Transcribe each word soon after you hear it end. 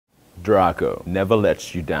Draco never lets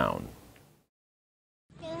you down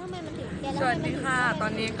สวัสดีค่ะตอ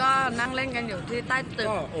นนี้ก็นั่งเล่นกันอยู่ที่ใต้ตึก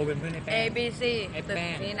โอเป็นเพื่อนในแป้ง ABC ตึก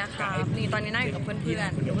นี้นะคะนี่ตอนนี้นั่งอยู่กับเพื่อน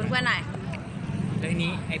ๆอยู่เพื่อนๆไหนแล้วที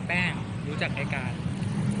นี้ไอ้แป้งรู้จักไอ้การ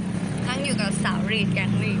นั่งอยู่กับสาวรีดแก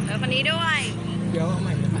งรีดแล้วคนนี้ด้วยเดี๋ยวเอาให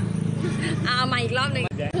ม่เลยป่ะเอาใหม่อีกรอบหนึ่ง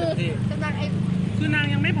คือนาง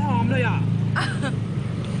ยังไม่พร้อมเลยอ่ะ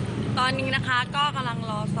ตอนนี้นะคะก็กำลัง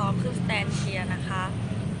รอซ้อมคือสแตนเชียร์นะคะ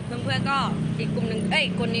เพื่อนๆก็อีกกลุ่มหนึ่ง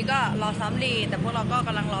คนนี้ก็รอซ้อมรีแต่พวกเราก็ก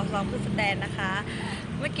ำลังรอซ้อมคือสแตนนะคะ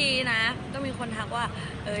เมื่อกี้นะก็มีคนทักว่า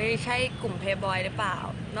ใช่กลุ่ม Playboy หรือเปล่า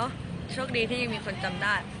เนาะโชคดีที่ยังมีคนจำไ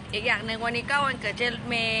ด้อีกอย่างหนึ่งวันนี้ก็วันเกิดเจร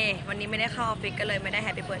เมย์วันนี้ไม่ได้เข้าออฟฟิศก็เลยไม่ได้แฮ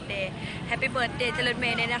ปปี้เบิร์ธเดย์เจรเม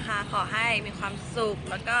ย์เนี่ยนะคะขอให้มีความสุข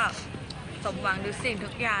แล้วก็สมหวังทุกสิ่งทุ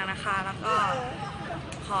กอย่างนะคะแล้วก็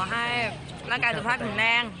ขอให้ร่างกายสุขภาพแข็งแร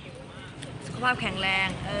งสุขภาพแข็งแรง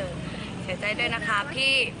เสียใจด้วยนะคะ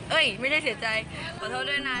พี่ไม่ได้เสียใจขอโทษ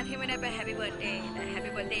ด้วยนะที่ไม่ได้ไปแฮปปี้เบิร์ธเดย์แต่แฮป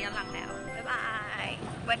ปี้เบิร์ธเดย์ย้อนหลังแล้วบ๊ายบาย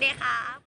สวัสดีค่ะ